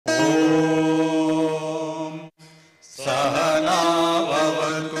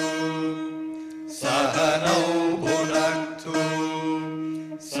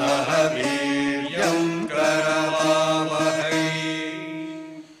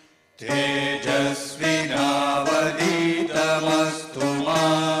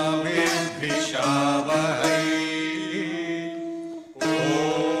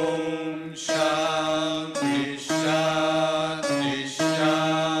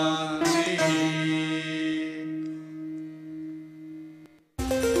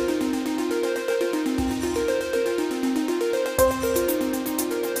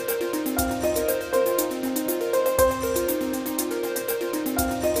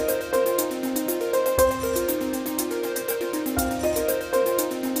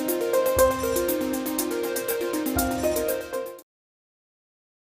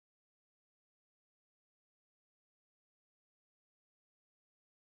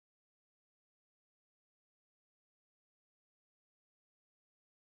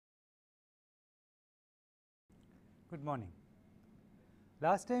Good morning.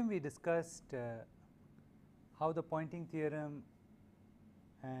 Last time we discussed how the Poynting theorem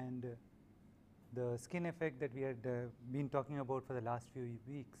and the skin effect that we had been talking about for the last few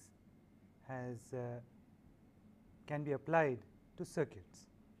weeks can be applied to circuits.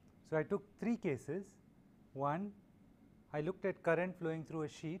 So, I took three cases. One, I looked at current flowing through a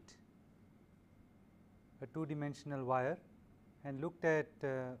sheet, a two-dimensional wire, and looked at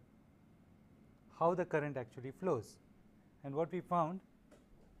how the current actually flows. And what we found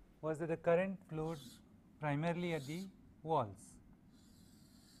was that the current flowed primarily at the walls.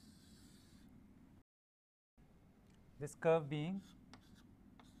 This curve being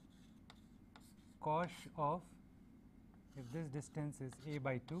cosh of, if this distance is a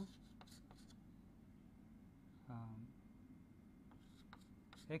by 2,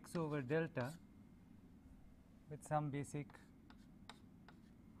 x over delta with some basic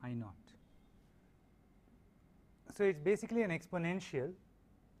I naught. So, it is basically an exponential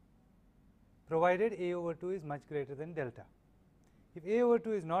provided a over 2 is much greater than delta. If a over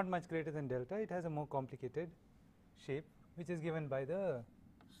 2 is not much greater than delta, it has a more complicated shape, which is given by the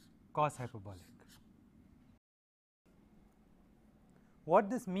cos hyperbolic. What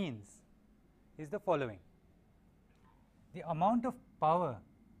this means is the following: the amount of power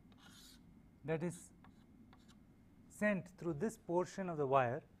that is sent through this portion of the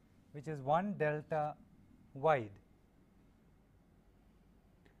wire, which is 1 delta wide,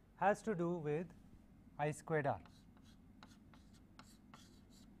 has to do with I squared r.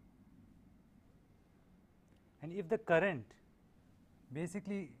 And if the current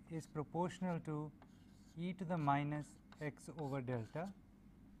basically is proportional to e to the minus x over delta,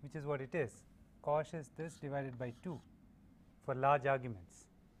 which is what it is, cosh is this divided by 2 for large arguments.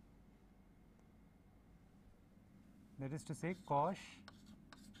 That is to say, cosh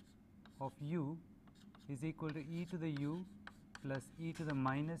of u is equal to e to the u plus e to the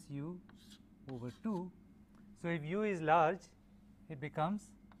minus u over 2. So, if u is large, it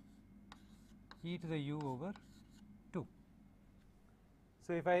becomes e to the u over 2.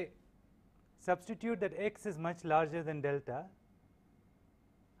 So, if I substitute that x is much larger than delta,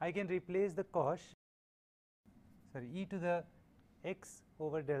 I can replace the cosh, e to the x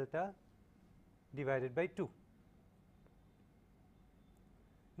over delta divided by 2.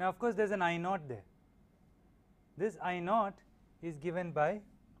 Now, of course, there is an I naught there. This I naught is given by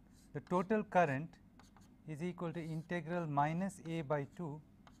the total current is equal to integral minus a by 2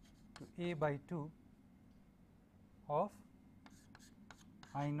 to a by 2 of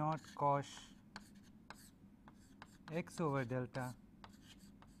I naught cosh x over delta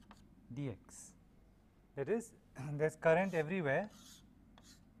dx. That is, there is current everywhere.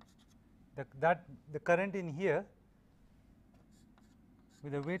 The current in here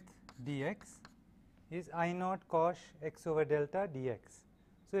with the width dx is I naught cosh x over delta dx.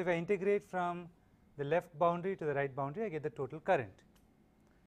 So, if I integrate from the left boundary to the right boundary, I get the total current.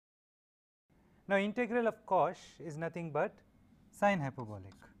 Now, integral of cosh is nothing but sine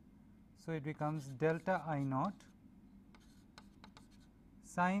hyperbolic. So, it becomes delta I naught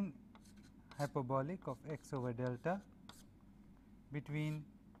sine hyperbolic of x over delta between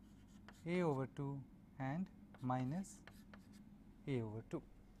a over 2 and minus a over 2.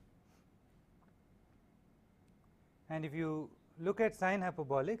 And if you look at sine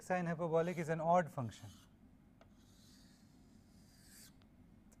hyperbolic is an odd function.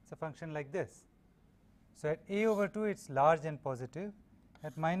 It is a function like this. So, at a over 2 it is large and positive,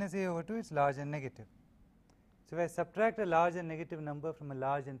 at minus a over 2 it is large and negative. So, if I subtract a large and negative number from a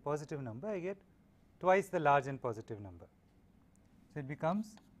large and positive number, I get twice the large and positive number. So, it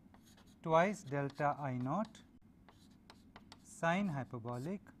becomes twice delta I naught sine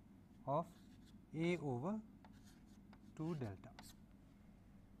hyperbolic of a over 2 delta.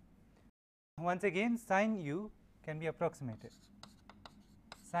 Once again, sine u can be approximated.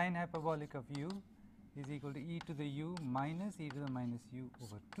 Sine hyperbolic of u is equal to e to the u minus e to the minus u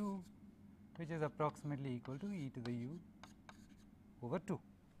over 2, which is approximately equal to e to the u over 2.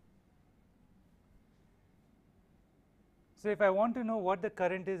 So, if I want to know what the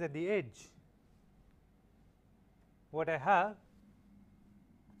current is at the edge, what I have,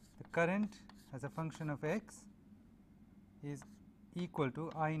 the current as a function of x is equal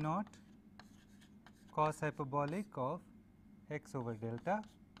to I naught cos hyperbolic of x over delta.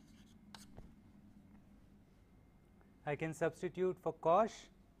 I can substitute for cosh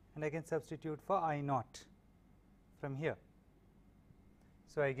and I can substitute for I naught from here.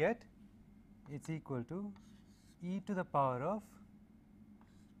 So, I get it is equal to e to the power of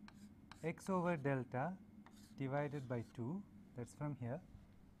x over delta divided by 2, that is from here,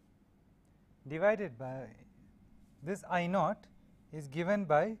 divided by this I naught is given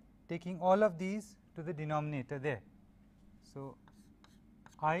by taking all of these to the denominator there. So,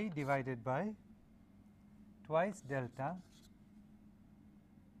 I divided by twice delta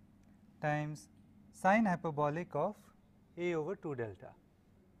times sine hyperbolic of a over 2 delta,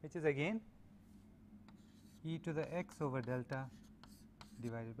 which is again e to the x over delta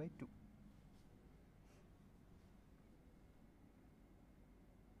divided by 2.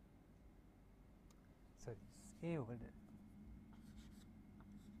 Sorry, a over delta.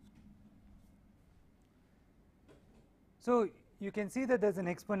 So, you can see that there is an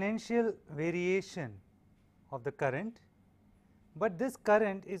exponential variation of the current, but this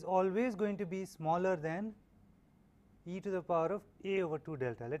current is always going to be smaller than e to the power of a over 2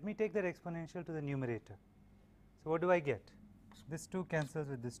 delta. Let me take that exponential to the numerator. So, what do I get? This 2 cancels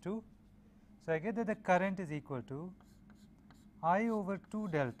with this 2. So, I get that the current is equal to I over 2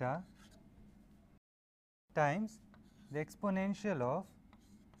 delta times the exponential of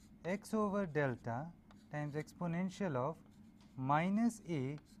x over delta times exponential of minus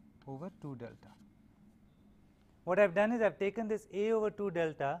a over 2 delta. What I have done is I have taken this a over 2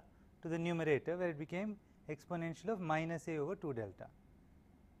 delta to the numerator, where it became exponential of minus a over 2 delta.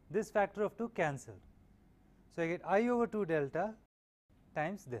 This factor of 2 cancelled. So, I get I over 2 delta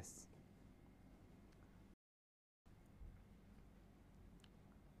times this.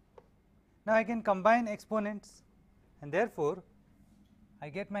 Now, I can combine exponents, and therefore, I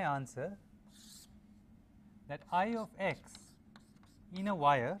get my answer that I of x in a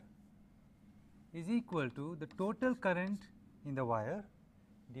wire is equal to the total current in the wire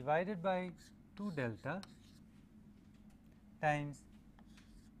divided by 2 delta times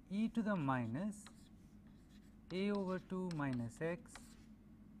e to the minus a over 2 minus x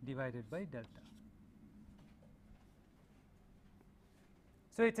divided by delta.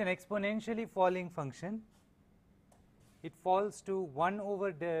 So, it is an exponentially falling function. It falls to 1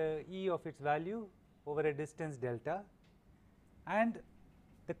 over the e of its value over a distance delta, and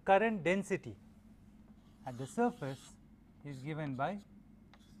the current density at the surface is given by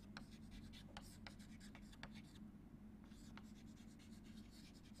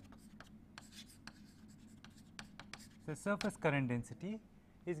the surface current density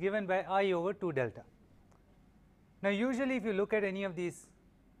is given by I over 2 delta. Now, usually if you look at any of these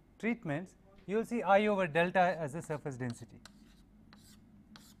treatments, you will see I over delta as the surface density.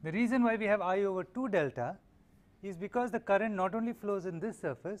 The reason why we have I over 2 delta is because the current not only flows in this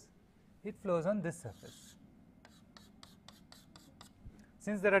surface, it flows on this surface.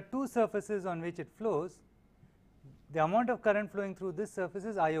 Since there are two surfaces on which it flows, the amount of current flowing through this surface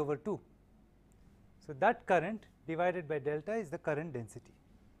is I over 2. So, that current divided by delta is the current density.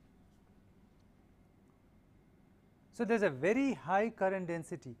 So, there is a very high current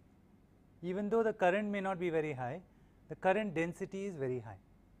density. Even though the current may not be very high, the current density is very high.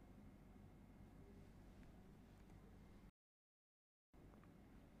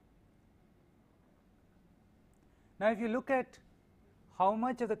 Now, if you look at how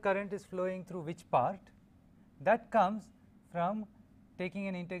much of the current is flowing through which part, that comes from taking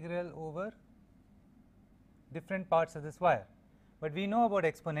an integral over different parts of this wire, but we know about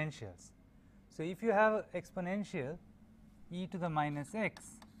exponentials. So, if you have exponential e to the minus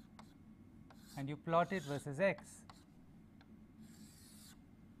x and you plot it versus x,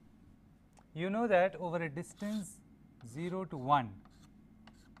 you know that over a distance 0 to 1,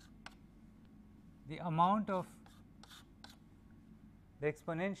 the amount of the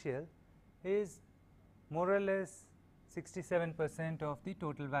exponential is more or less 67% of the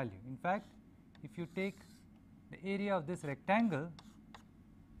total value. In fact, if you take the area of this rectangle,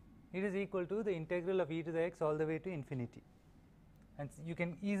 it is equal to the integral of e to the x all the way to infinity, and you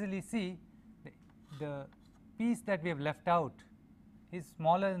can easily see the piece that we have left out is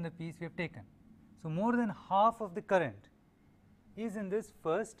smaller than the piece we have taken. So, more than half of the current is in this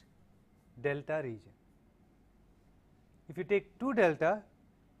first delta region. If you take 2 delta,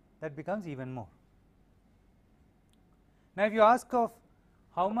 that becomes even more. Now, if you ask of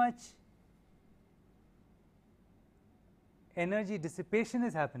how much energy dissipation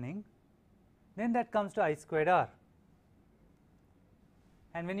is happening, then that comes to I squared r.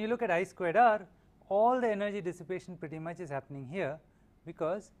 And when you look at I squared r, all the energy dissipation pretty much is happening here,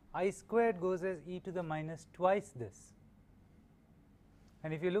 because I squared goes as e to the minus twice this.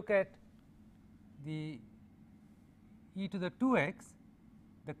 And if you look at the e to the 2x,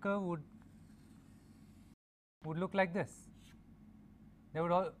 the curve would look like this.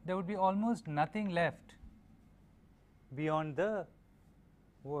 There would be almost nothing left beyond the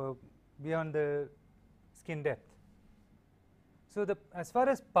skin depth. So, as far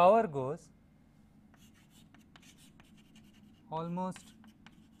as power goes, almost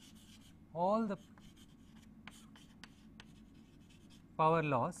all the power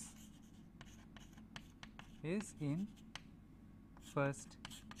loss is in first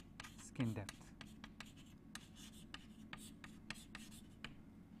skin depth.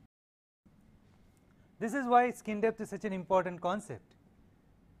 This is why skin depth is such an important concept.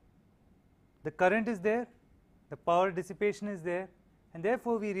 The current is there, the power dissipation is there, and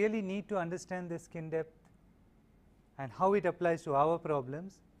therefore we really need to understand the skin depth and how it applies to our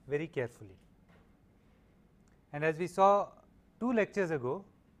problems very carefully. And as we saw 2 lectures ago,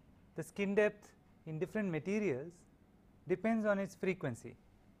 the skin depth in different materials depends on its frequency,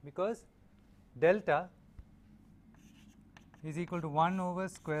 because delta is equal to 1 over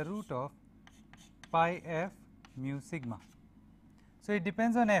square root of pi f mu sigma. So, it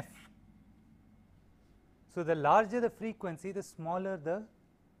depends on f. So, the larger the frequency, the smaller the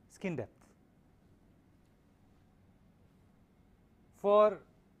skin depth. For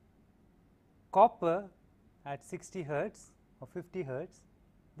copper at 60 hertz or 50 hertz,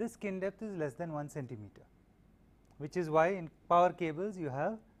 this skin depth is less than 1 centimeter, which is why in power cables you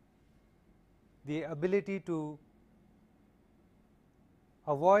have the ability to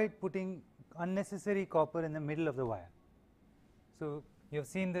avoid putting unnecessary copper in the middle of the wire. So, you have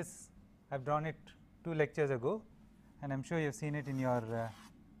seen this, I have drawn it 2 lectures ago, and I am sure you have seen it in your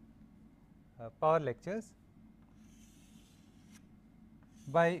power lectures.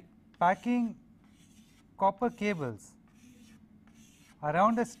 By packing copper cables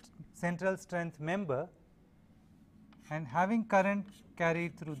around a central strength member and having current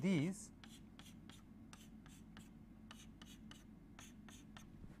carried through these,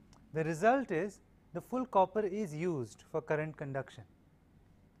 the result is the full copper is used for current conduction.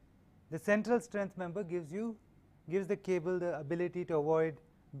 The central strength member gives the cable the ability to avoid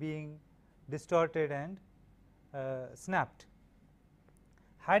being distorted and snapped.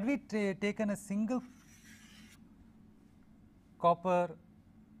 Had we taken a single copper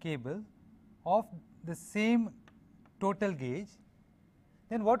cable of the same total gauge,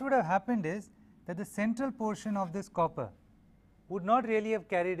 then what would have happened is that the central portion of this copper would not really have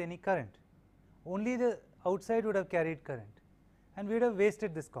carried any current, only the outside would have carried current, and we would have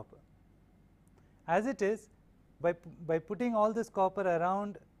wasted this copper. As it is, by putting all this copper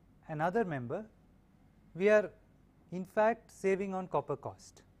around another member, we are in fact saving on copper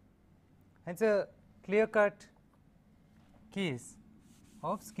cost. And it is a clear cut case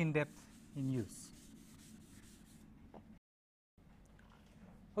of skin depth in use.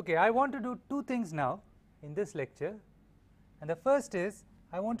 Okay, I want to do 2 things now in this lecture, and the first is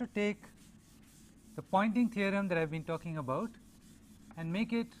I want to take the Poynting theorem that I have been talking about and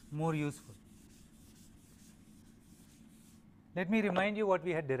make it more useful. Let me remind you what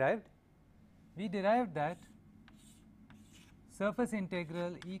we had derived. We derived that surface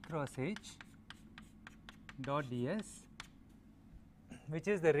integral E cross H dot ds, which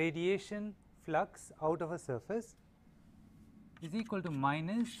is the radiation flux out of a surface, is equal to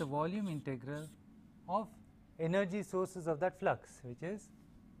minus the volume integral of energy sources of that flux, which is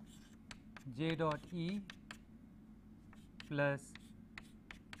J dot E plus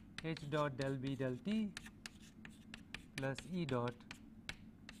H dot del B del T plus E dot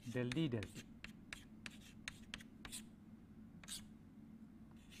del D del T.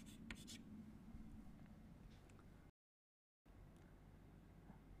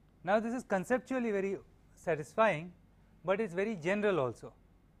 Now, this is conceptually very satisfying, but it is very general also.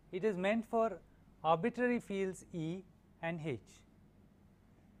 It is meant for arbitrary fields E and H.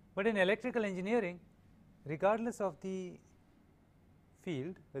 But in electrical engineering, regardless of the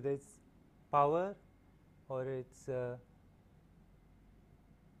field, whether it is power or it is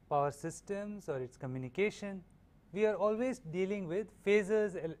power systems or its communication, we are always dealing with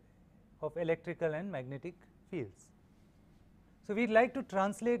phasors of electrical and magnetic fields. So, we would like to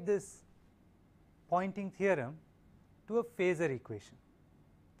translate this Poynting theorem to a phasor equation.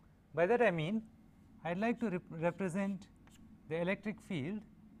 By that I mean, I would like to represent the electric field,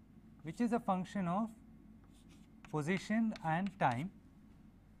 which is a function of position and time.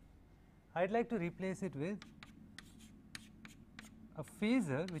 I would like to replace it with a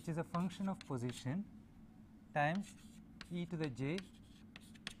phasor which is a function of position times e to the j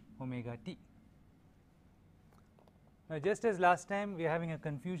omega t. Now, just as last time we are having a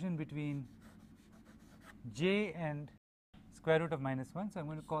confusion between j and square root of minus 1. So, I am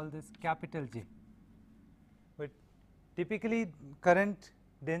going to call this capital J, but typically current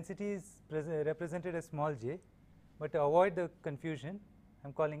density is represented as small j, but to avoid the confusion I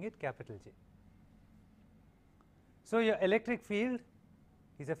am calling it capital J. So, your electric field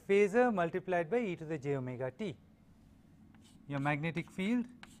is a phasor multiplied by e to the j omega t. your magnetic field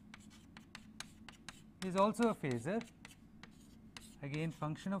is also a phasor, again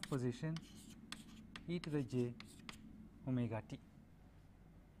function of position e to the j omega t.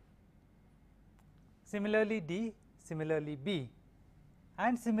 Similarly D, similarly B,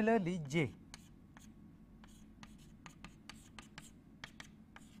 and similarly J.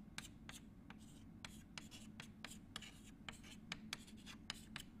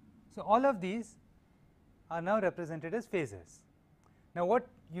 So, all of these are now represented as phasors. Now, what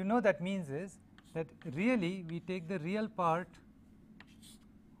you know that means is that really we take the real part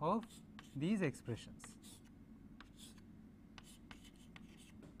of these expressions.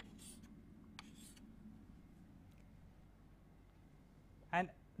 And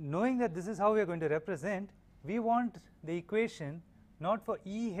knowing that this is how we are going to represent, we want the equation not for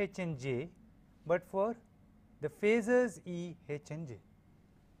E, H and J, but for the phasors E, H and J.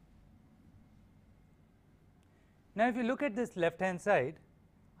 Now, if you look at this left hand side,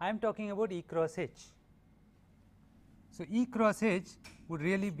 I am talking about E cross H. So, E cross H would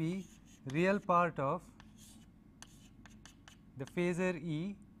really be real part of the phasor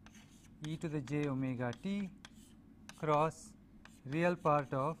E, e to the j omega t, cross real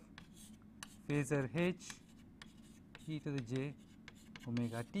part of phasor H, e to the j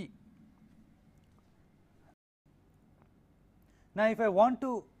omega t. Now, if I want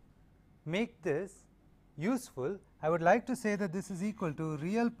to make this useful, I would like to say that this is equal to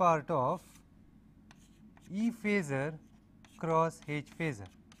real part of E phasor cross H phasor.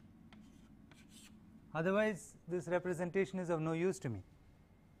 Otherwise, this representation is of no use to me.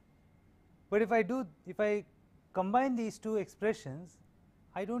 But if I combine these two expressions,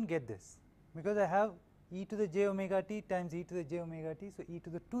 I do not get this, because I have e to the j omega t times e to the j omega t. So, e to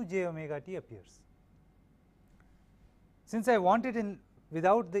the 2 j omega t appears. Since I want it in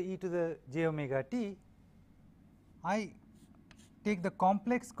without the e to the j omega t, I take the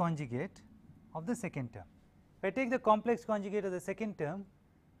complex conjugate of the second term. If I take the complex conjugate of the second term,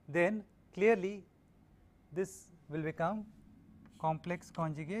 then clearly this will become complex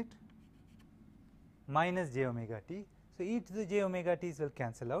conjugate minus j omega t. So, e to the j omega t's will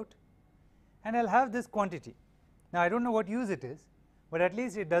cancel out, and I will have this quantity. Now, I do not know what use it is, but at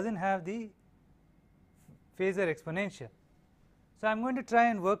least it does not have the phasor exponential. So, I am going to try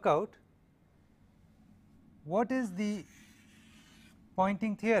and work out what is the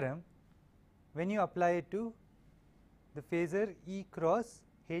Poynting theorem when you apply it to the phasor E cross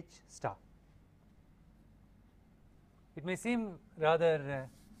H star. It may seem rather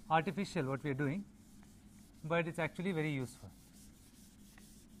artificial what we are doing, but it is actually very useful.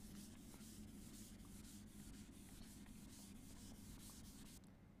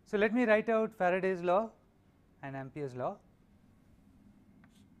 So, let me write out Faraday's law and Ampere's law.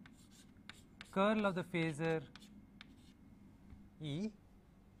 Curl of the phasor E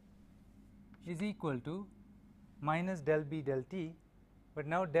is equal to minus del B del t, but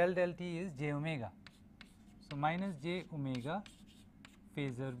now del t is j omega. So, minus j omega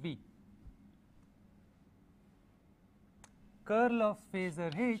phasor B. Curl of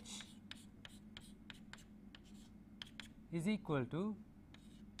phasor H is equal to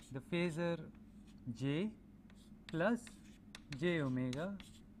the phasor j plus j omega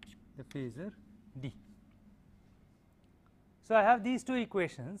the phasor D. So, I have these two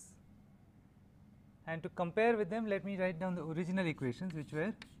equations, and to compare with them, let me write down the original equations, which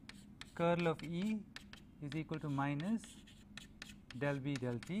were curl of E is equal to minus del B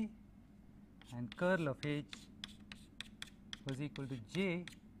del t, and curl of H was equal to j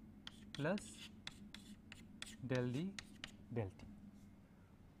plus del D del t.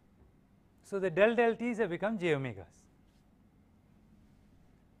 So, the del t's have become j omegas.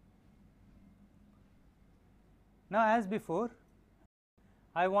 Now, as before,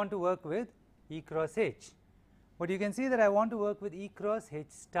 I want to work with E cross H, but you can see that I want to work with E cross H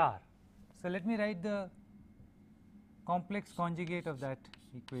star. So, let me write the complex conjugate of that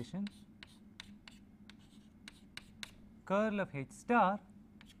equation. Curl of H star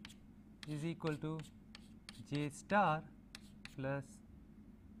is equal to j star plus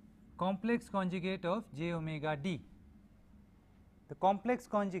complex conjugate of j omega d. The complex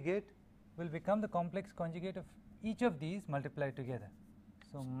conjugate will become the complex conjugate of each of these multiplied together.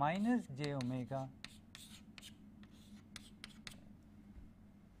 So, minus j omega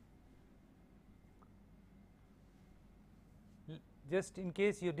just in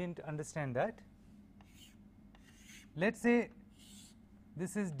case you did not understand that, let us say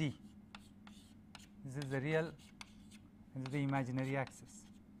this is D, this is the real, this is the imaginary axis.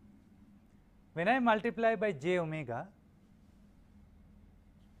 When I multiply by j omega,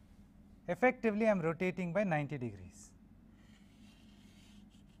 effectively I am rotating by 90 degrees.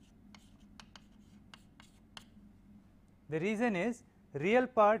 The reason is real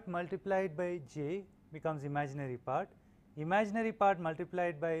part multiplied by j becomes imaginary part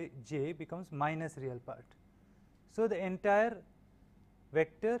multiplied by j becomes minus real part. So, the entire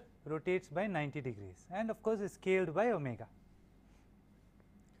vector rotates by 90 degrees and of course, is scaled by omega.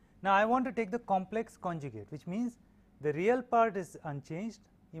 Now, I want to take the complex conjugate, which means the real part is unchanged,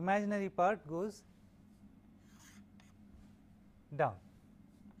 imaginary part goes down.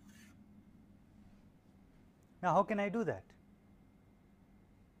 Now, how can I do that?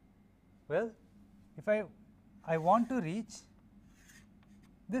 Well, if I want to reach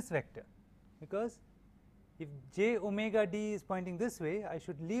this vector, because if j omega d is pointing this way, I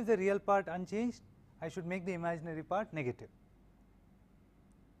should leave the real part unchanged, I should make the imaginary part negative.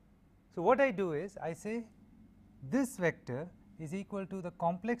 So, what I do is I say this vector is equal to the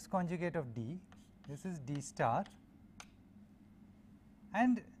complex conjugate of d, this is d star,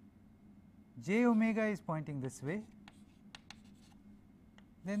 and j omega is pointing this way,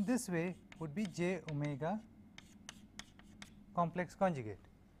 then this way would be j omega complex conjugate,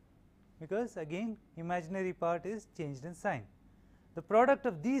 because again imaginary part is changed in sign. The product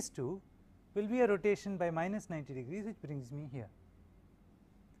of these two will be a rotation by minus 90 degrees, which brings me here.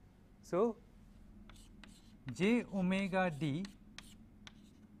 So, j omega d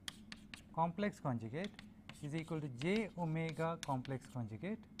complex conjugate is equal to j omega complex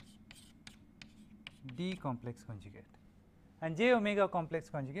conjugate d complex conjugate, and j omega complex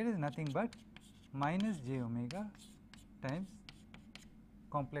conjugate is nothing but minus j omega times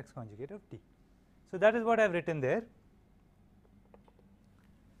complex conjugate of d. So, that is what I have written there.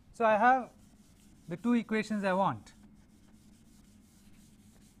 So, I have the two equations I want,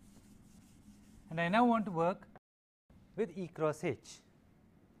 and I now want to work with E cross H.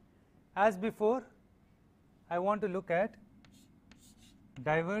 As before, I want to look at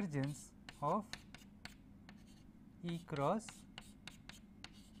divergence of E cross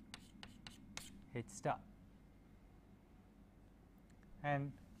H star,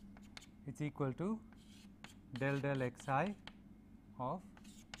 and it is equal to del del x I of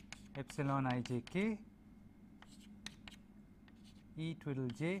epsilon I j k E twiddle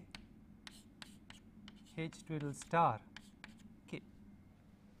j H twiddle star k,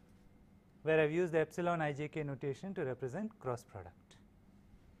 where I have used the epsilon I j k notation to represent cross product.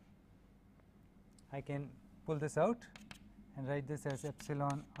 I can pull this out and write this as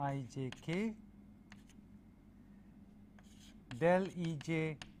epsilon I j k del E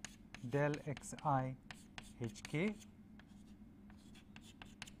j del x I h k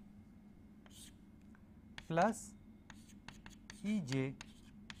plus E j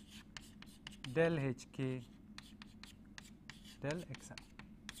del h k del x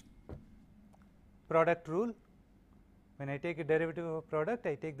I. Product rule: when I take a derivative of a product,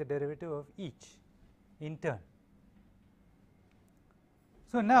 I take the derivative of each in turn.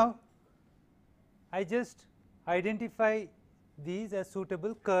 So, now I just identify these as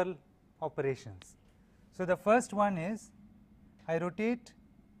suitable curl operations. So, the first one is I rotate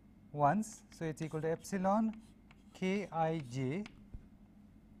once, so it is equal to epsilon k I j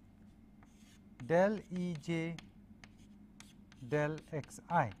del E j del x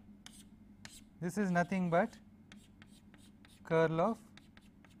I. This is nothing but curl of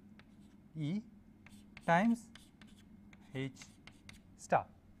E times H star.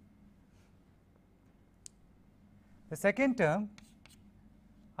 The second term,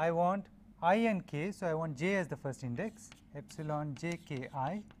 I want I and k, so I want j as the first index, epsilon j k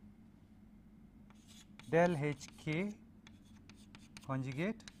I del h k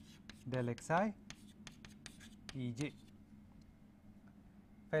conjugate del x I E j.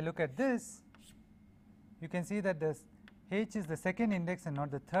 If I look at this, you can see that this h is the second index and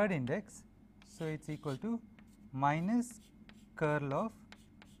not the third index. So, it is equal to minus curl of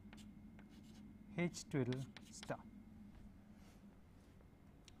h twiddle star.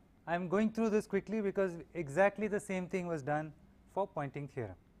 I am going through this quickly because exactly the same thing was done for Poynting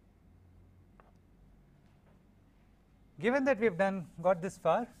theorem. Given that we have got this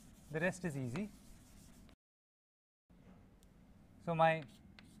far, the rest is easy. So, my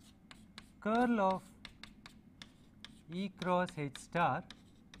curl of E cross H star,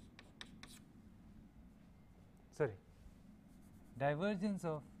 sorry, divergence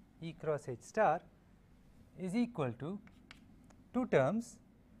of E cross H star is equal to two terms.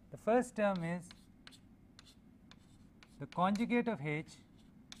 The first term is the conjugate of H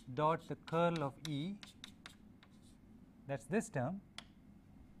dot the curl of E, that is this term,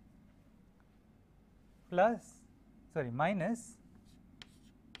 plus minus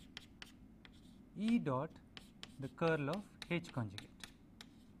E dot the curl of H conjugate.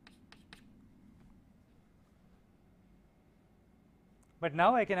 But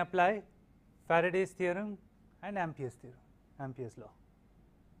now I can apply Faraday's theorem and Ampere's law.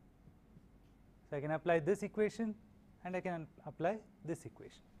 So, I can apply this equation and I can apply this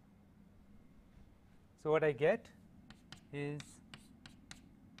equation. So, what I get is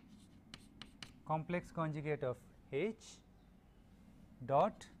complex conjugate of H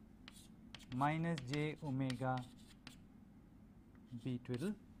dot minus j omega b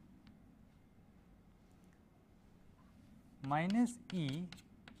twiddle minus E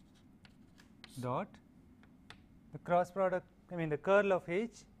dot the cross product, I mean the curl of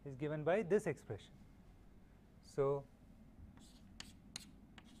H is given by this expression. So,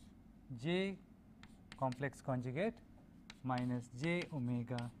 j complex conjugate minus j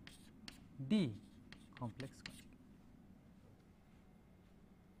omega d complex conjugate.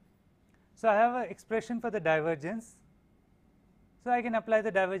 So, I have an expression for the divergence. So, I can apply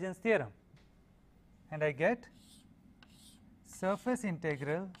the divergence theorem and I get surface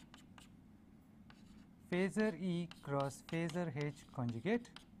integral phasor E cross phasor H conjugate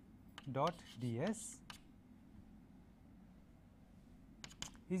dot ds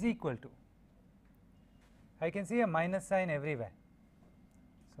is equal to, I can see a minus sign everywhere.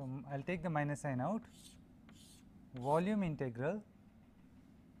 So, I will take the minus sign out, volume integral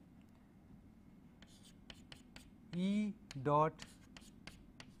E dot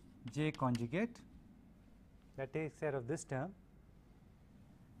j conjugate, that takes care of this term,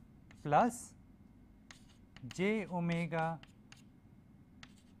 plus j omega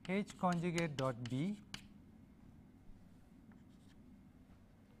H conjugate dot b,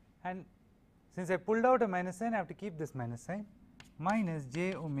 and since I pulled out a minus sign I have to keep this minus sign, minus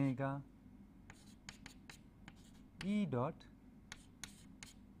j omega E dot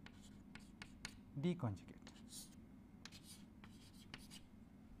d conjugate.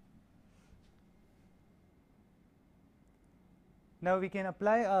 Now, we can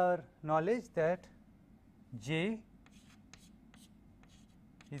apply our knowledge that j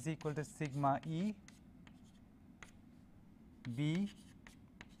is equal to sigma E, b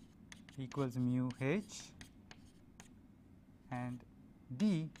equals mu H, and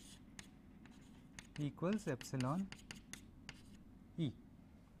d equals epsilon E.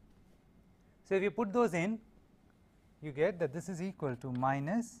 So, if you put those in, you get that this is equal to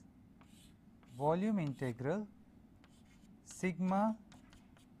minus volume integral sigma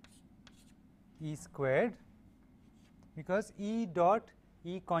E squared, because E dot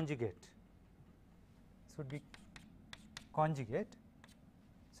E conjugate should be conjugate.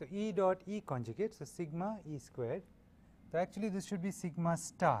 So, E dot E conjugate, so sigma E squared. So, actually this should be sigma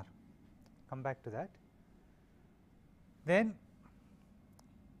star, come back to that. Then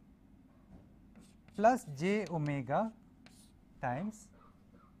plus j omega times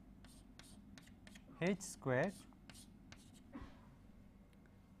H squared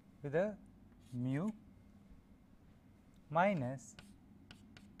with a mu minus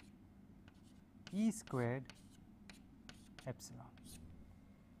E squared epsilon.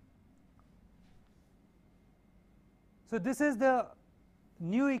 So, this is the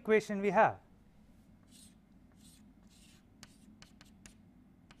new equation we have.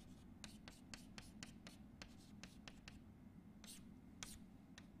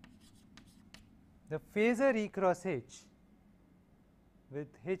 The phasor E cross H with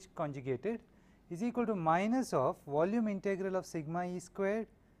H conjugated is equal to minus of volume integral of sigma E squared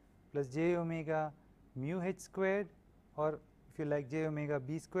plus j omega mu H squared, or if you like j omega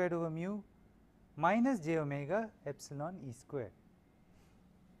b squared over mu minus j omega epsilon E squared.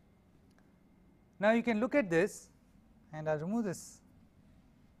 Now, you can look at this, and I will remove this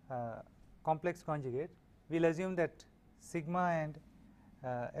complex conjugate. We will assume that sigma and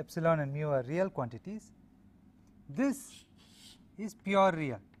epsilon and mu are real quantities. This is pure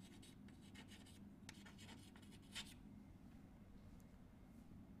real,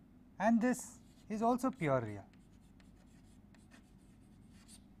 and this is also pure real.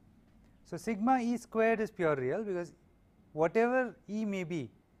 So, sigma E squared is pure real, because whatever E may be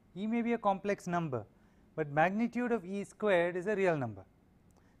a complex number, but magnitude of E squared is a real number.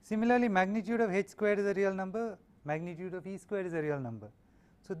 Similarly, magnitude of H squared is a real number, magnitude of E squared is a real number.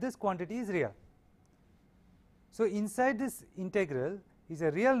 So, this quantity is real. So, inside this integral is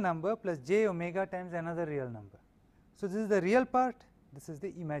a real number plus j omega times another real number. So, this is the real part, this is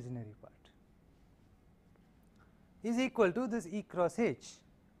the imaginary part, is equal to this E cross H.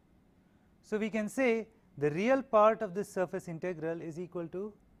 So, we can say the real part of this surface integral is equal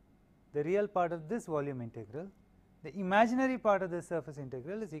to the real part of this volume integral, the imaginary part of the surface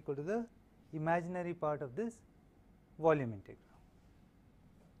integral is equal to the imaginary part of this volume integral.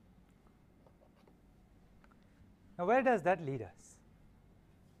 Now, where does that lead us?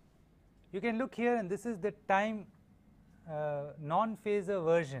 You can look here, and this is the time non-phasor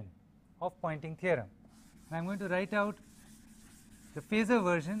version of Poynting theorem. And I am going to write out the phasor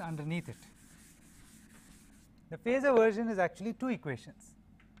version underneath it. The phasor version is actually two equations.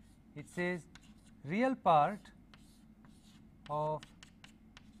 It says real part of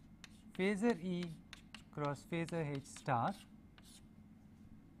phasor E cross phasor H star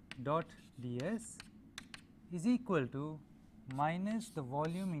dot ds is equal to minus the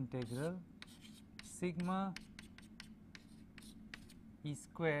volume integral sigma E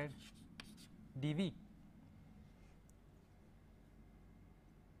squared dV.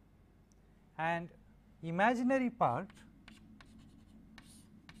 And imaginary part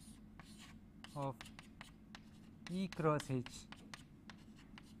of E cross H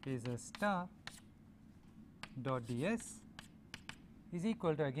phasor star dot ds is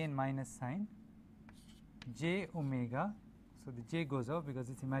equal to again minus sign j omega. So, the j goes off because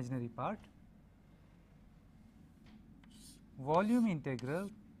it is imaginary part, volume integral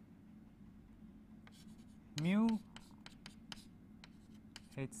mu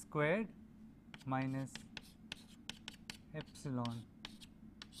h squared minus epsilon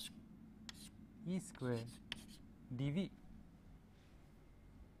E squared dV.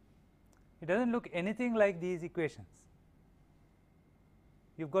 It does not look anything like these equations.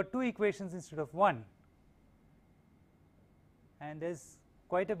 You have got two equations instead of one, and there is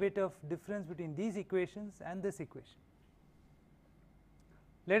quite a bit of difference between these equations and this equation.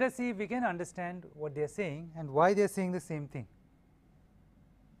 Let us see if we can understand what they are saying and why they are saying the same thing.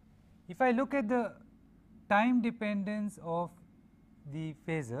 If I look at the time dependence of the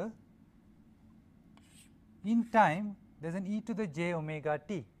phasor, in time there is an e to the j omega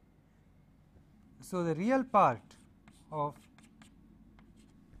t. So, the real part of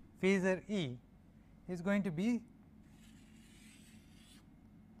phasor E is going to be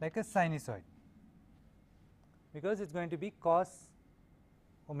like a sinusoid, because it is going to be cos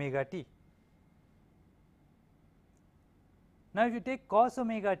omega t. Now, if you take cos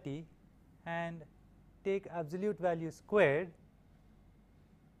omega t and take absolute value squared,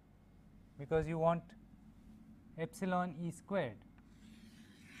 because you want epsilon E squared,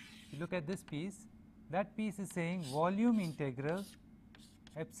 you look at this piece, that piece is saying volume integral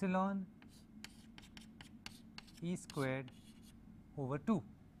epsilon E squared over 2.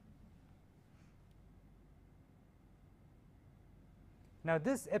 Now,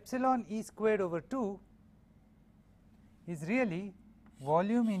 this epsilon E squared over 2 is really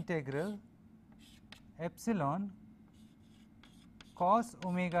volume integral epsilon cos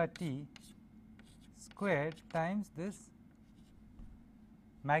omega t squared times this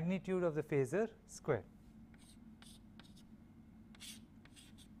magnitude of the phasor square.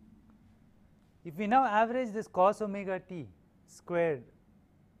 If we now average this cos omega t squared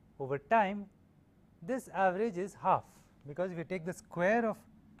over time, this average is half, because if you take the square of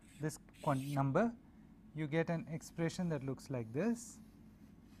this number, you get an expression that looks like this,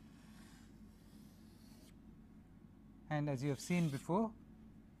 and as you have seen before,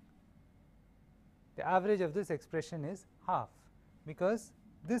 the average of this expression is half, because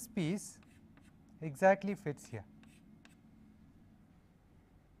this piece exactly fits here.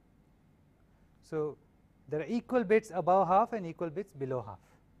 So, there are equal bits above half and equal bits below half.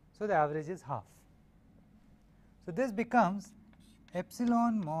 So, the average is half. So, this becomes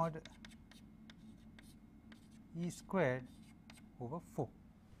epsilon mod E squared over 4.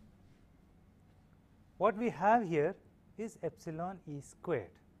 What we have here is epsilon E squared,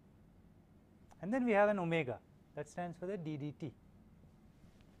 and then we have an omega that stands for the d dt.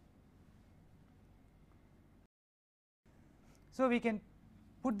 So, we can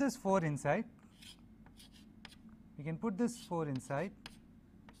put this 4 inside, we can put this 4 inside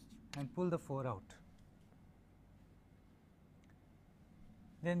and pull the 4 out.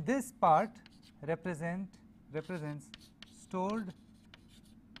 Then this part represents stored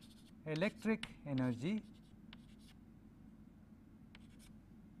electric energy,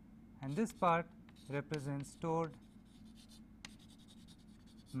 and this part represents stored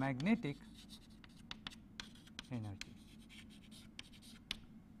magnetic energy.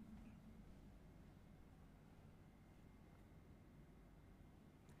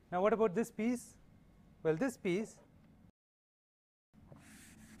 Now, what about this piece? Well, this piece,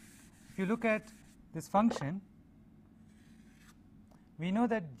 if you look at this function, we know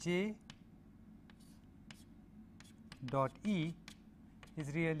that j dot E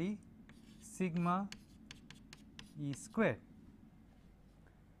is really sigma E squared,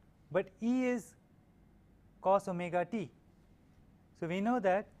 but E is cos omega t. So, we know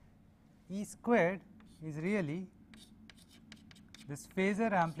that E squared is really this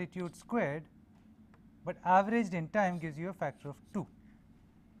phasor amplitude squared, but averaged in time gives you a factor of 2.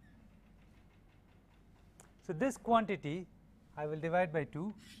 So, this quantity I will divide by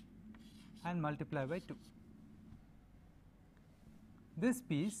 2 and multiply by 2. This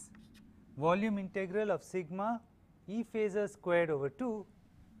piece, volume integral of sigma E phasor squared over 2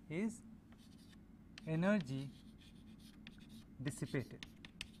 is energy dissipated.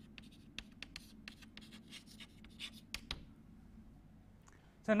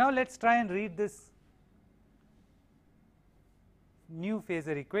 So, now let us try and read this new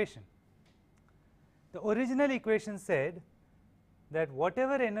phasor equation. The original equation said that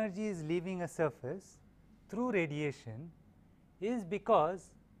whatever energy is leaving a surface through radiation is because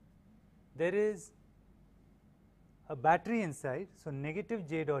there is a battery inside. So, negative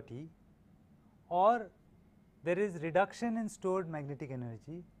J dot E, or there is reduction in stored magnetic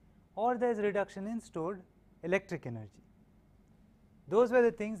energy, or there is reduction in stored electric energy. Those were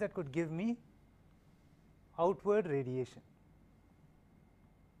the things that could give me outward radiation.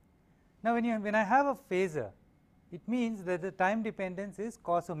 Now, when I have a phasor, it means that the time dependence is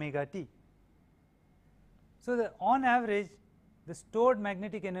cos omega t. So, on average the stored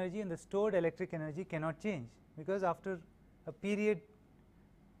magnetic energy and the stored electric energy cannot change, because after a period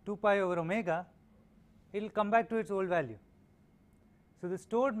 2 pi over omega it will come back to its old value. So, the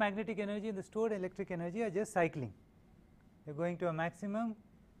stored magnetic energy and the stored electric energy are just cycling. They are going to a maximum,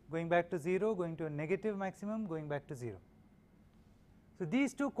 going back to 0, going to a negative maximum, going back to 0. So,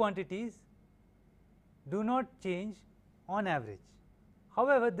 these two quantities do not change on average.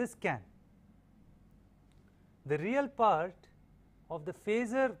 However, this can. The real part of the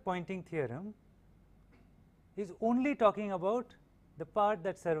phasor Poynting theorem is only talking about the part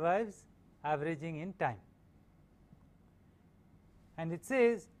that survives averaging in time, and it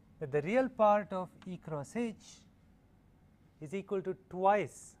says that the real part of E cross H is equal to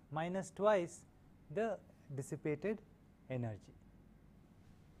minus twice the dissipated energy.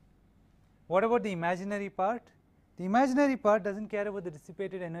 What about the imaginary part? The imaginary part does not care about the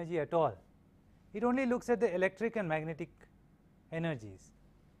dissipated energy at all. It only looks at the electric and magnetic energies,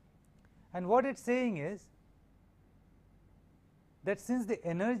 and what it is saying is that since the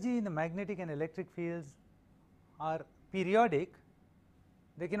energy in the magnetic and electric fields are periodic,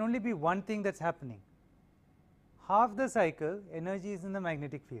 there can only be one thing that is happening. Half the cycle energy is in the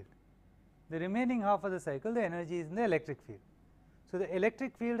magnetic field, the remaining half of the cycle the energy is in the electric field. So, the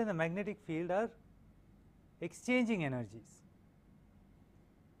electric field and the magnetic field are exchanging energies,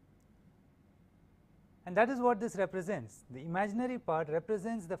 and that is what this represents. The imaginary part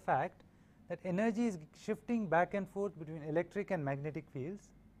represents the fact that energy is shifting back and forth between electric and magnetic fields.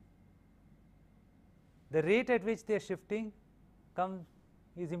 The rate at which they are shifting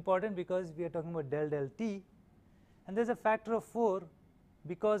is important because we are talking about del del t, and there is a factor of 4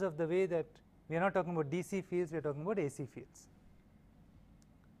 because of the way that we are not talking about DC fields, we are talking about AC fields.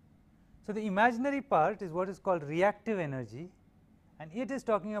 So, the imaginary part is what is called reactive energy, and it is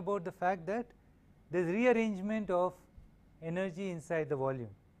talking about the fact that there is rearrangement of energy inside the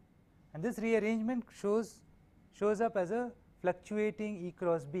volume, and this rearrangement shows up as a fluctuating E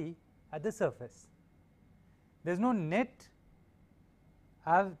cross B at the surface. There is no net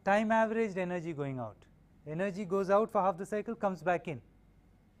time averaged energy going out. Energy goes out for half the cycle, comes back in.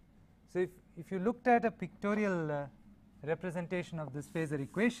 So, if you looked at a pictorial representation of this phasor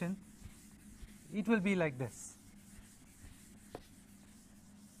equation, it will be like this.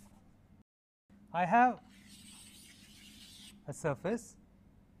 I have a surface.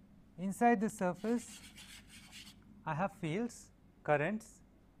 Inside the surface I have fields, currents.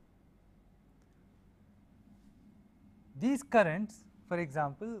 These currents, for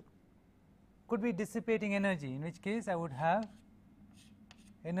example, could be dissipating energy, in which case I would have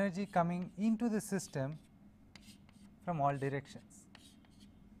energy coming into the system from all directions.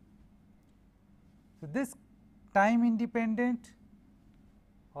 So, this time independent,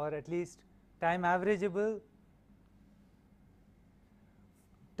 or at least time averageable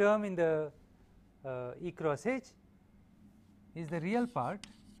term in the E cross H is the real part,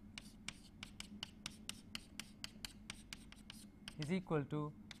 is equal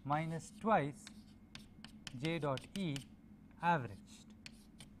to minus twice J dot E averaged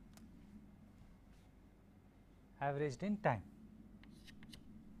in time,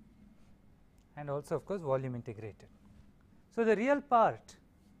 and also of course volume integrated. So, the real part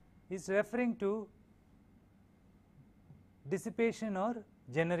is referring to dissipation or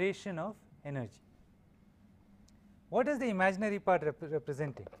generation of energy. What is the imaginary part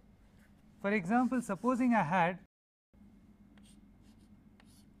representing? For example, supposing I had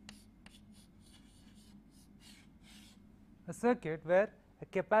a a circuit where a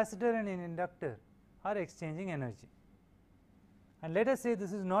capacitor and an inductor are exchanging energy. And let us say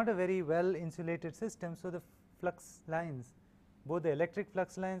this is not a very well insulated system, so the flux lines, both the electric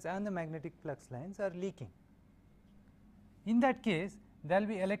flux lines and the magnetic flux lines, are leaking. In that case, there will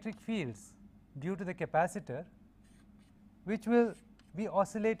be electric fields due to the capacitor which will be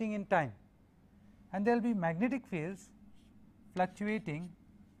oscillating in time, and there will be magnetic fields fluctuating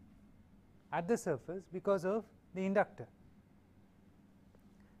at the surface because of the inductor.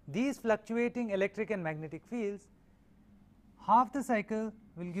 These fluctuating electric and magnetic fields, half the cycle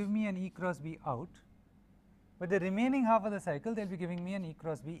will give me an E cross B out, but the remaining half of the cycle they will be giving me an E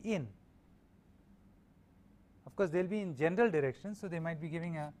cross B in. Of course, they will be in general direction, so they might be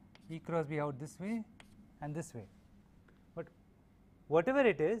giving a E cross B out this way and this way, but whatever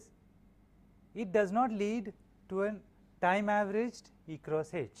it is, it does not lead to a time averaged E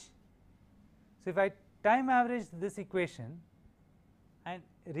cross H. So, if I time average this equation and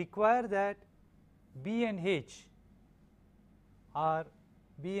require that B and H are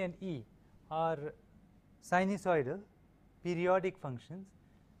B and E are sinusoidal periodic functions,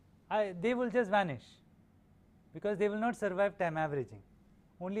 they will just vanish, because they will not survive time averaging,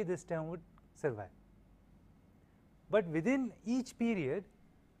 only this term would survive. But within each period,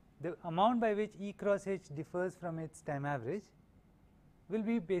 the amount by which E cross H differs from its time average will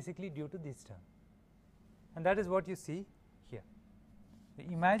be basically due to this term, and that is what you see here. The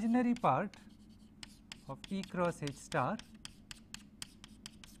imaginary part of E cross H star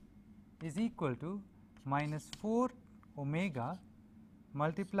is equal to minus 4 omega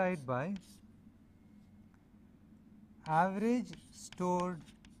multiplied by average stored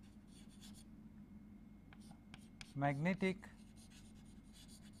magnetic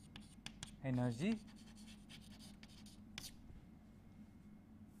energy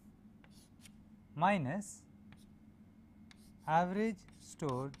minus average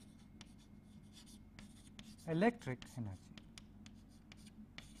stored electric energy.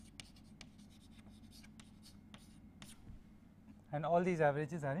 And all these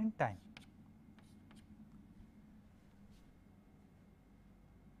averages are in time.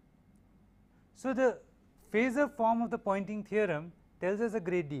 So, the phasor form of the Poynting theorem tells us a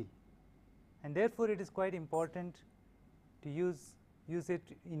great deal, and therefore, it is quite important to use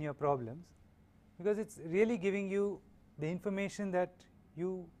it in your problems, because it is really giving you the information that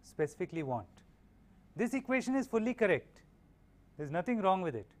you specifically want. This equation is fully correct, there is nothing wrong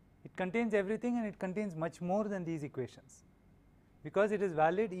with it. It contains everything, and it contains much more than these equations, because it is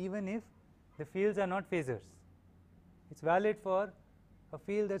valid even if the fields are not phasors. It is valid for a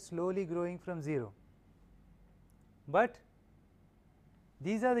field that is slowly growing from 0, but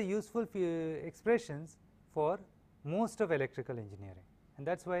these are the useful expressions for most of electrical engineering, and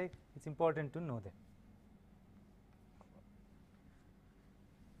that is why it is important to know them.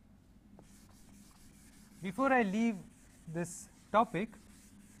 Before I leave this topic,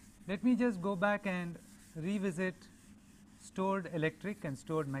 let me just go back and revisit stored electric and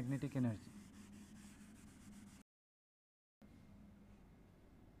stored magnetic energy.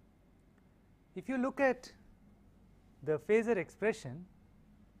 If you look at the phasor expression,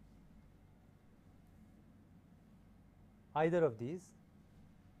 either of these,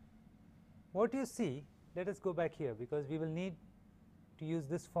 what you see, let us go back here, because we will need to use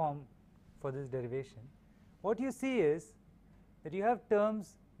this form for this derivation. What you see is that you have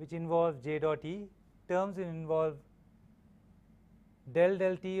terms which involve j dot E, terms which involve del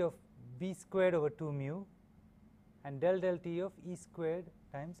del t of b squared over 2 mu and del del t of E squared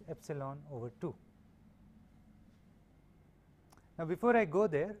times epsilon over 2. Now, before I go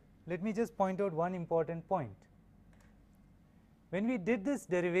there, let me just point out one important point. When we did this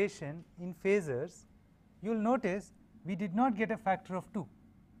derivation in phasors, you will notice we did not get a factor of 2.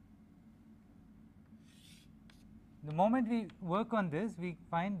 The moment we work on this, we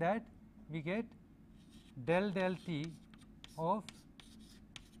find that we get del del t of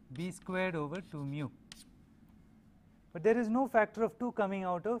b squared over 2 mu, but there is no factor of 2 coming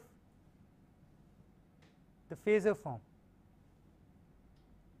out of the phasor form.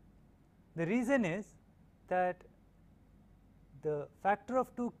 The reason is that the factor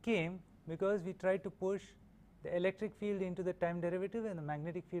of 2 came because we tried to push the electric field into the time derivative and the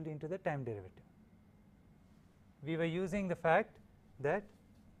magnetic field into the time derivative. We were using the fact that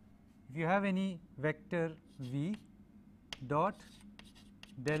if you have any vector v dot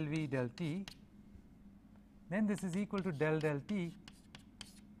del v del t, then this is equal to del del t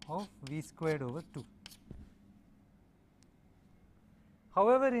of v squared over 2.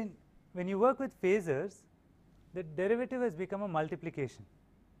 However, when you work with phasors, the derivative has become a multiplication,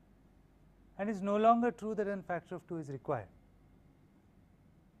 and it is no longer true that a factor of 2 is required.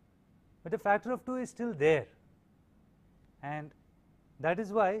 but the factor of 2 is still there, and that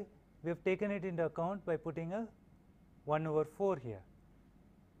is why we have taken it into account by putting a 1 over 4 here.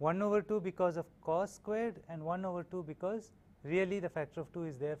 1 over 2 because of cos squared, and 1 over 2 because really the factor of 2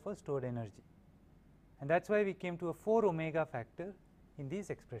 is there for stored energy, and that is why we came to a 4 omega factor in these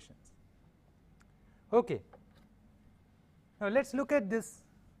expressions. Okay. Now, let us look at this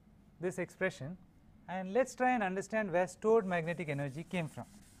expression, and let us try and understand where stored magnetic energy came from.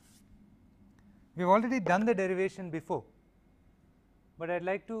 We have already done the derivation before, but I would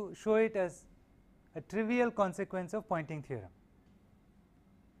like to show it as a trivial consequence of Poynting theorem.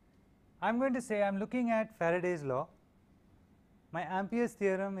 I am going to say I am looking at Faraday's law. My Ampere's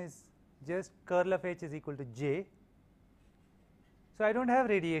theorem is just curl of H is equal to J. So, I do not have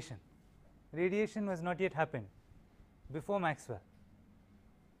radiation. Radiation was not yet happened before Maxwell.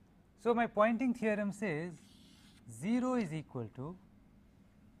 So, my Poynting theorem says 0 is equal to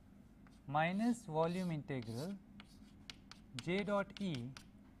minus volume integral J dot E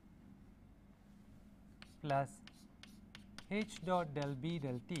plus H dot del B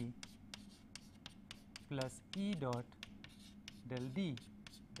del T plus E dot del D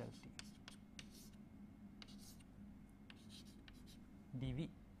del T dV.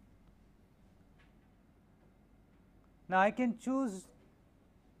 Now, I can choose,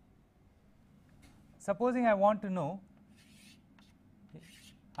 supposing I want to know,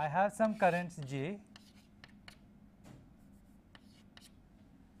 I have some currents J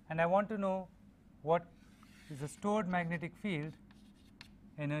and I want to know what is the stored magnetic field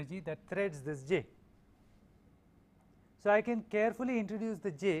energy that threads this J. So, I can carefully introduce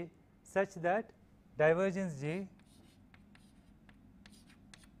the J such that divergence J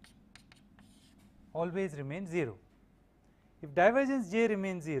always remains 0. If divergence J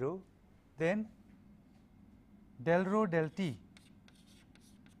remains 0, then del rho del T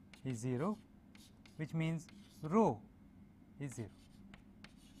is 0, which means rho is 0.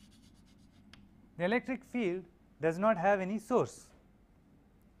 The electric field does not have any source.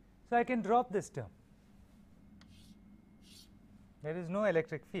 So, I can drop this term. There is no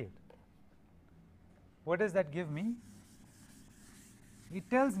electric field. What does that give me? It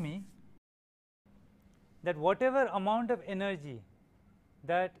tells me that whatever amount of energy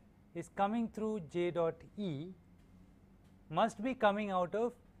that is coming through J dot E must be coming out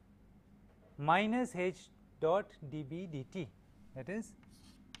of minus H dot dB dt, that is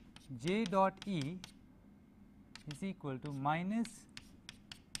J dot E is equal to minus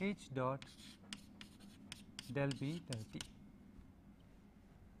H dot del B del T.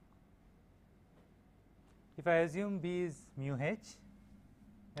 If I assume B is mu H,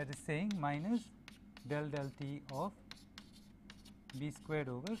 that is saying minus del del T of B squared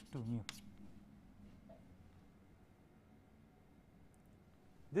over 2 mu.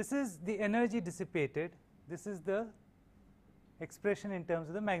 This is the energy dissipated, this is the expression in terms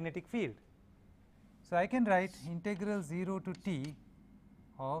of the magnetic field. So, I can write integral 0 to T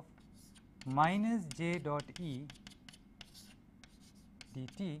of minus J dot E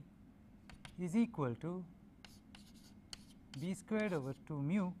dt is equal to B squared over 2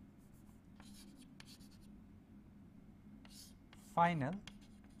 mu final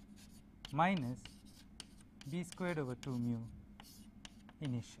minus B squared over 2 mu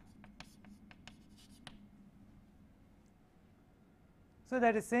initial. So,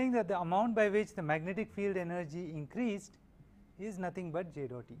 that is saying that the amount by which the magnetic field energy increased is nothing but J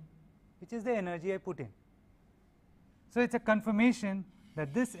dot E, which is the energy I put in. So, it is a confirmation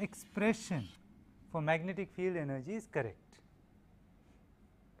that this expression for magnetic field energy is correct.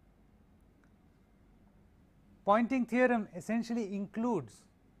 Poynting theorem essentially includes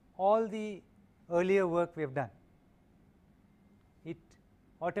all the earlier work we have done. It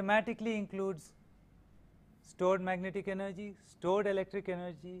automatically includes stored magnetic energy, stored electric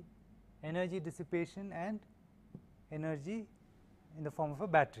energy, energy dissipation, and energy in the form of a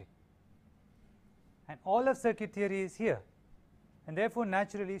battery. And all of circuit theory is here, and therefore,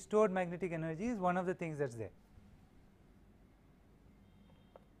 naturally stored magnetic energy is one of the things that is there.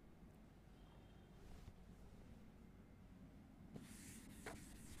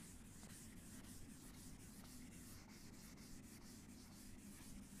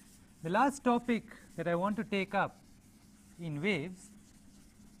 The last topic that I want to take up in waves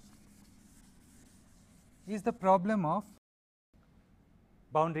is the problem of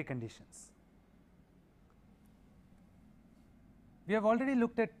boundary conditions. We have already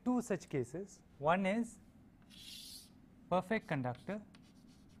looked at two such cases. One is perfect conductor,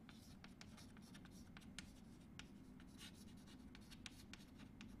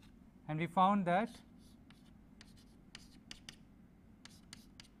 and we found that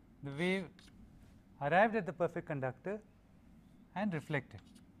the wave arrived at the perfect conductor and reflected.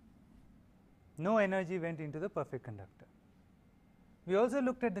 No energy went into the perfect conductor. We also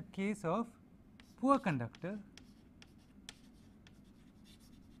looked at the case of poor conductor,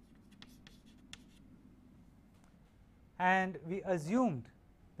 and we assumed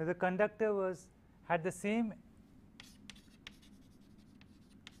that the conductor had the same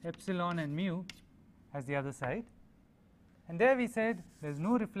epsilon and mu as the other side, and there we said there is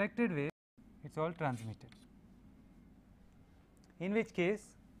no reflected wave, it is all transmitted. In which case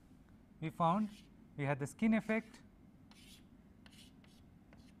we found we had the skin effect,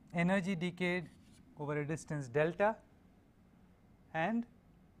 energy decayed over a distance delta, and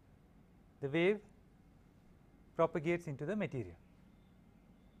the wave propagates into the material.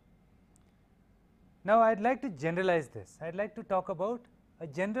 Now, I would like to generalize this. I would like to talk about a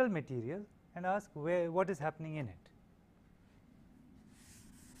general material and ask what is happening in it.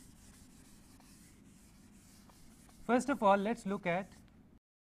 First of all, let us look at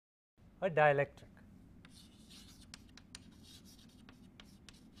a dielectric.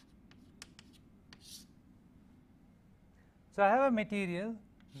 So, I have a material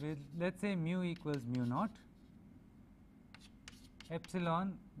with, let us say, mu equals mu naught,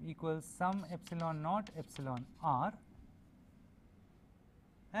 epsilon equals some epsilon naught epsilon r,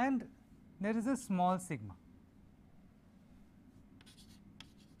 and there is a small sigma.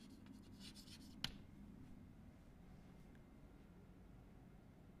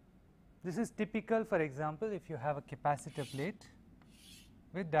 This is typical, for example, if you have a capacitor plate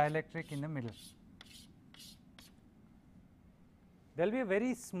with dielectric in the middle. There will be a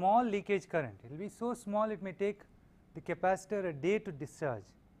very small leakage current. It will be so small it may take the capacitor a day to discharge,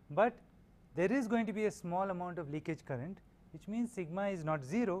 but there is going to be a small amount of leakage current, which means sigma is not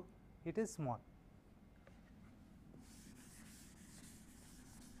 0, it is small.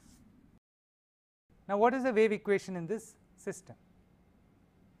 Now, what is the wave equation in this system?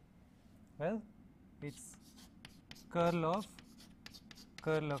 Well, it is curl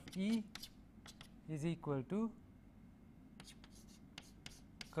of E is equal to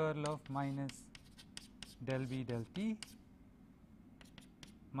curl of minus del B del T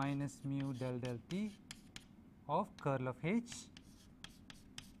minus mu del T of curl of H,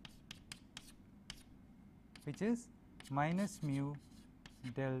 which is minus mu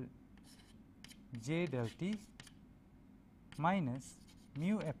del J del T minus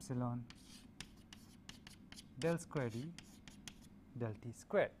mu epsilon del squared E del T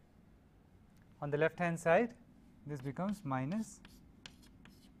squared. On the left hand side, this becomes minus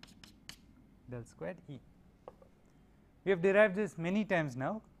del squared E. We have derived this many times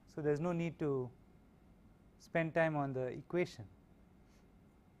now, so there is no need to spend time on the equation.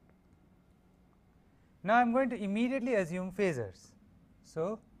 Now, I am going to immediately assume phasors.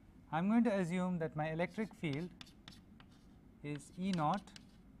 So, I am going to assume that my electric field is E naught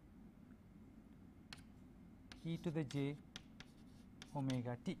e to the j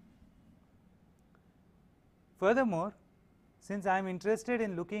omega t. Furthermore, since I am interested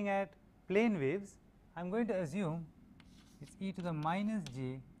in looking at plane waves, I am going to assume it is e to the minus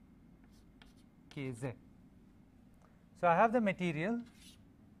j k z. So, I have the material,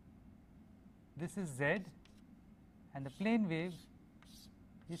 this is z, and the plane wave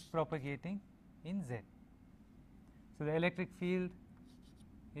is propagating in z. So, the electric field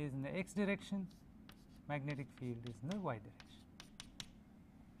is in the x direction, magnetic field is in the y direction.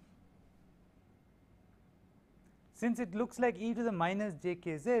 Since it looks like e to the minus j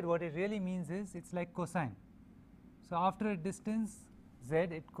k z, what it really means is it is like cosine. So, after a distance z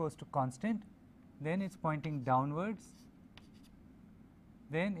it goes to constant, then it is pointing downwards,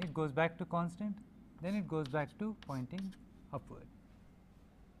 then it goes back to constant, then it goes back to pointing upward.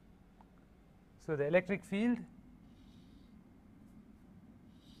 So, the electric field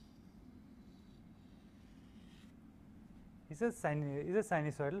is a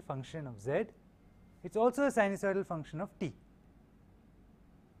sinusoidal function of z. It is also a sinusoidal function of t.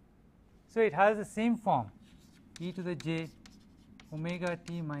 So, it has the same form, e to the j omega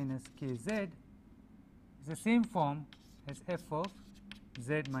t minus k z is the same form as f of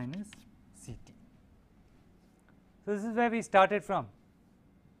z minus c t. So, this is where we started from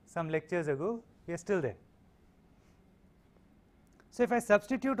some lectures ago, we are still there. So, if I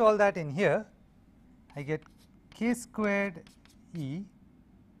substitute all that in here, I get k squared E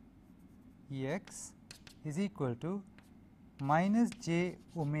Ex is equal to minus j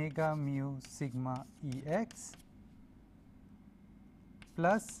omega mu sigma Ex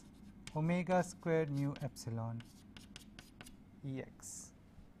plus omega squared mu epsilon Ex.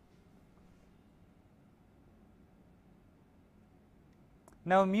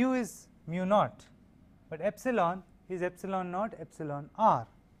 Now, mu is mu naught, but epsilon is epsilon naught epsilon r,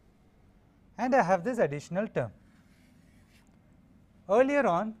 and I have this additional term. Earlier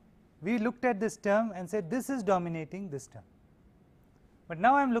on we looked at this term and said this is dominating this term, but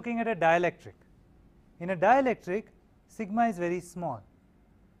now I am looking at a dielectric. In a dielectric, sigma is very small.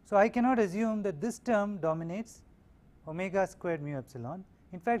 So, I cannot assume that this term dominates omega squared mu epsilon.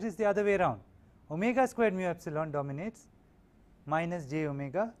 In fact, it is the other way around. Omega squared mu epsilon dominates minus j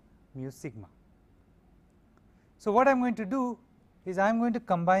omega mu sigma. So, what I am going to do is I am going to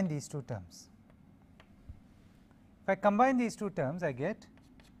combine these two terms. If I combine these two terms, I get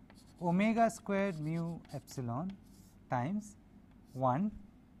omega squared mu epsilon times 1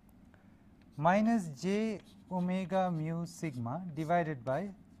 minus j omega mu sigma divided by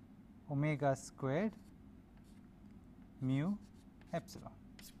omega squared mu epsilon.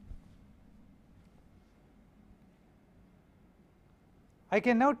 I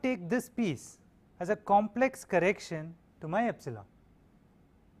can now take this piece as a complex correction to my epsilon,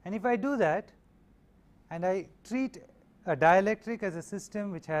 and if I do that and I treat a dielectric as a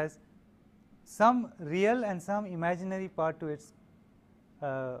system which has some real and some imaginary part to its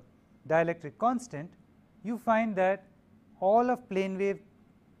dielectric constant, you find that all of plane wave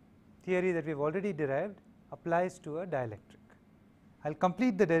theory that we have already derived applies to a dielectric. I will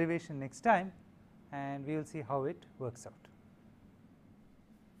complete the derivation next time and we will see how it works out.